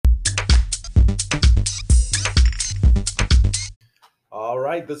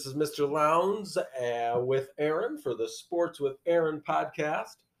right, this is Mr. Lowndes with Aaron for the Sports with Aaron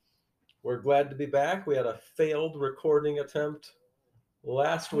podcast. We're glad to be back. We had a failed recording attempt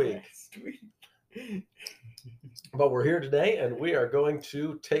last week. But we're here today and we are going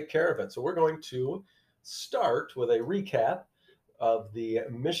to take care of it. So we're going to start with a recap of the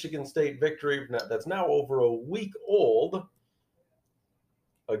Michigan State victory that's now over a week old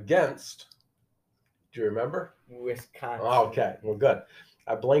against, do you remember? Wisconsin. Oh, okay, well, good.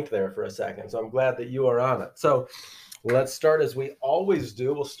 I blinked there for a second, so I'm glad that you are on it. So let's start as we always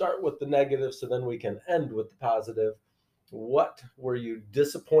do. We'll start with the negative so then we can end with the positive. What were you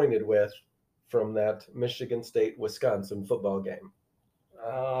disappointed with from that Michigan State-Wisconsin football game?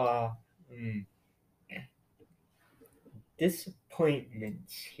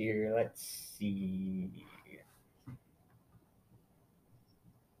 Disappointments here. Let's see. I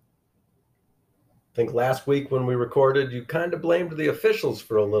think last week when we recorded, you kind of blamed the officials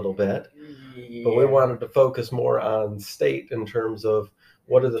for a little bit, but we wanted to focus more on State in terms of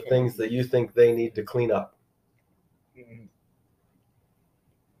what are the things that you think they need to clean up.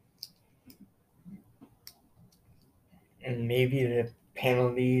 And maybe the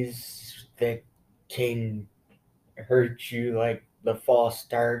penalties that can hurt you, like the false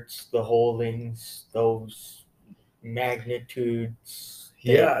starts, the holdings, those magnitudes.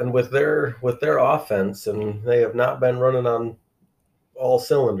 Yeah, and with their offense, and they have not been running on all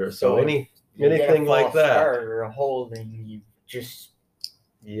cylinders. So anything like that, start or a holding, you just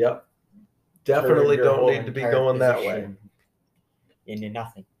definitely don't need to be going that way into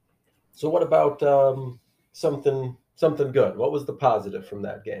nothing. So what about something good? What was the positive from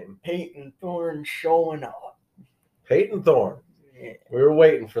that game? Peyton Thorne showing up. Peyton Thorne. Yeah. We were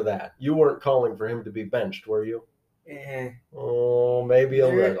waiting for that. You weren't calling for him to be benched, were you? Oh, maybe a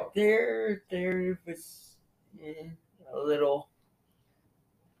little. There was a little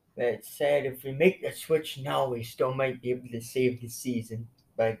that said if we make the switch now, we still might be able to save the season.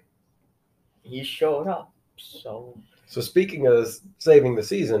 But he showed up. So speaking of saving the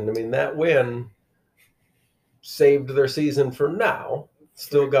season, I mean, that win saved their season for now.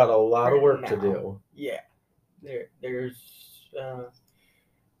 Still got a lot of work to do. Yeah.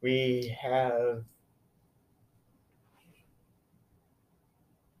 We have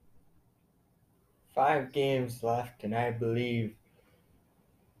 5 games left, and I believe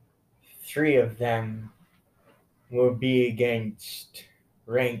 3 of them will be against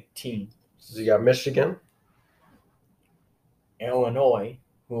ranked teams. So you got Michigan, Illinois,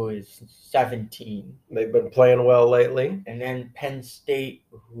 who is 17. They've been playing well lately. And then Penn State,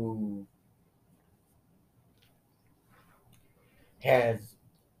 who has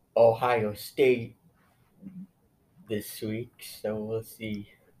Ohio State this week. So we'll see.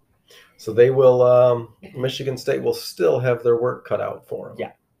 So they will, Michigan State will still have their work cut out for them.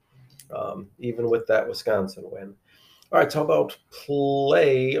 Yeah. Even with that Wisconsin win. All right, so how about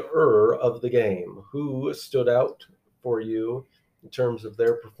player of the game? Who stood out for you in terms of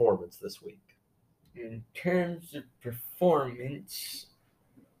their performance this week? In terms of performance,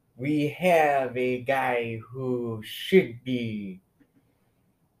 we have a guy who should be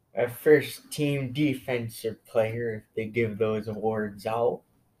a first-team defensive player if they give those awards out.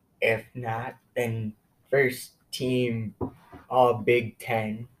 If not, then first-team All Big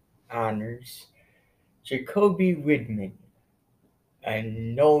Ten honors. Jacoby Widman, a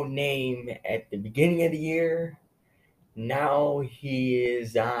no-name at the beginning of the year. Now he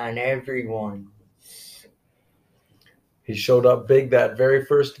is on everyone's. He showed up big that very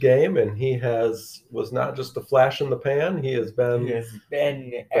first game, and he was not just a flash in the pan. He has been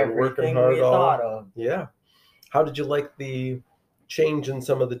everything we thought of. Yeah. How did you like the change in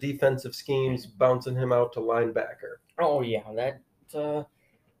some of the defensive schemes, bouncing him out to linebacker? Oh yeah, that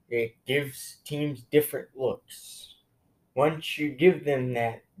it gives teams different looks. Once you give them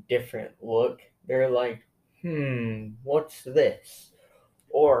that different look, they're like, what's this?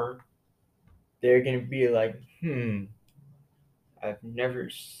 Or they're gonna be like, I've never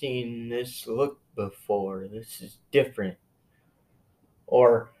seen this look before. This is different.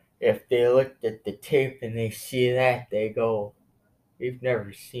 Or if they looked at the tape and they see that, they go, we've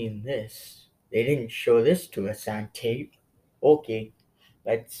never seen this. They didn't show this to us on tape. Okay,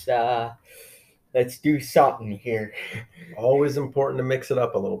 let's do something here. Always important to mix it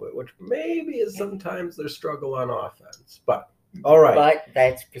up a little bit, which maybe is sometimes their struggle on offense. But all right. But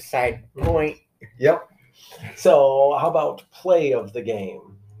that's beside the point. Yep. So how about play of the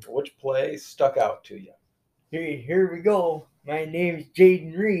game? Which play stuck out to you? Here we go. My name's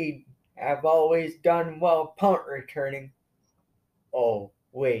Jaden Reed. I've always done well punt returning. Oh,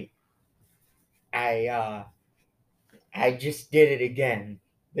 wait. I just did it again.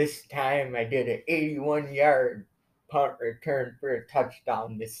 This time I did an 81-yard punt return for a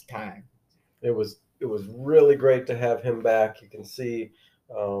touchdown this time. It was really great to have him back. You can see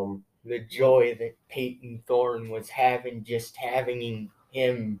the joy that Peyton Thorne was having, just having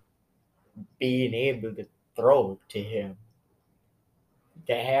him being able to throw to him.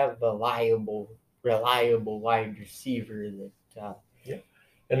 To have a reliable wide receiver that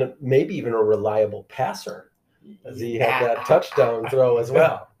and maybe even a reliable passer, as he had that touchdown throw as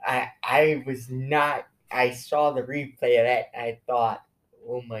well. I saw the replay of that and I thought,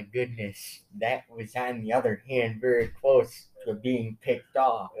 oh my goodness, that was on the other hand very close to being picked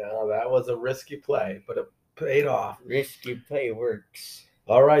off. Yeah, that was a risky play, but it paid off. Risky play works.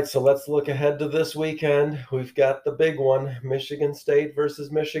 All right, so let's look ahead to this weekend. We've got the big one, Michigan State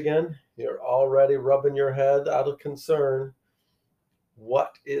versus Michigan. You're already rubbing your head out of concern.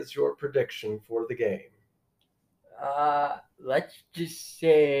 What is your prediction for the game? Let's just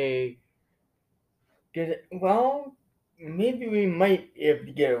say, maybe we might be able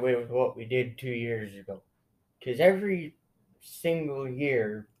to get away with what we did 2 years ago. Because every single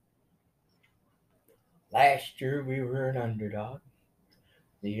year, last year we were an underdog.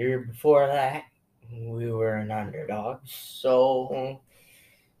 The year before that, we were an underdog. So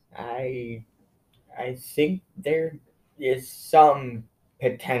I think there is some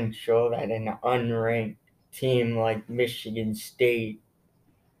potential that an unranked team like Michigan State,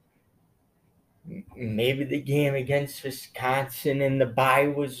 maybe the game against Wisconsin and the bye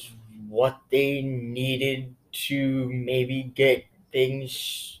was what they needed to maybe get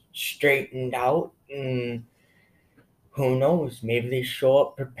things straightened out, and who knows, maybe they show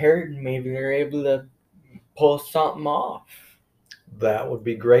up prepared and maybe they're able to pull something off. That would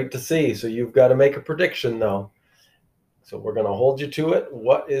be great to see. So you've got to make a prediction, though. So we're going to hold you to it.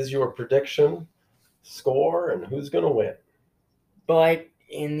 What is your prediction, score, and who's going to win? But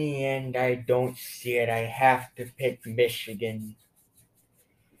in the end, I don't see it. I have to pick Michigan.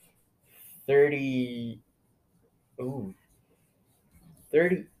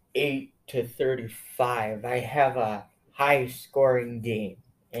 38-35. I have a high-scoring game,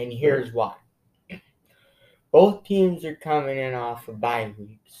 and here's why. Both teams are coming in off a bye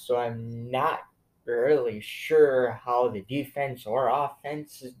week, so I'm not really sure how the defense or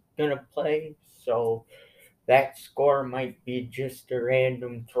offense is going to play. So that score might be just a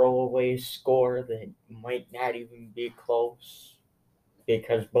random throwaway score that might not even be close,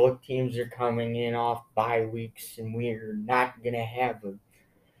 because both teams are coming in off bye weeks and we're not going to have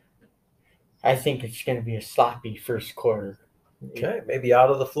I think it's going to be a sloppy first quarter. Okay, maybe out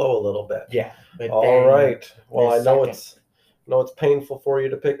of the flow a little bit. Yeah. But all right. Well, I know it's painful for you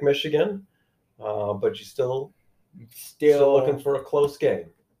to pick Michigan, but you still looking for a close game.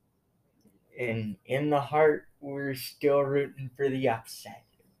 And in the heart, we're still rooting for the upset.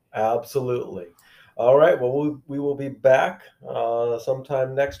 Absolutely. All right. Well, we will be back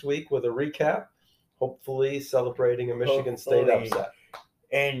sometime next week with a recap, hopefully celebrating a Michigan State upset.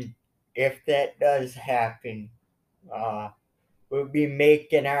 And if that does happen, we'll be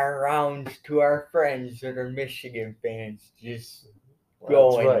making our rounds to our friends that are Michigan fans, just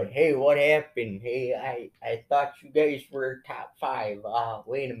going, right. Hey, what happened? Hey, I thought you guys were top 5.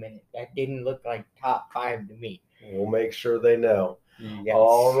 Wait a minute. That didn't look like top 5 to me. We'll make sure they know. Yes.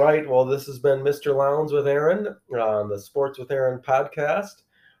 All right. Well, this has been Mr. Lowndes with Aaron on the Sports with Aaron podcast.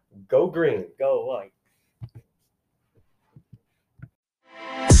 Go Green. Go White.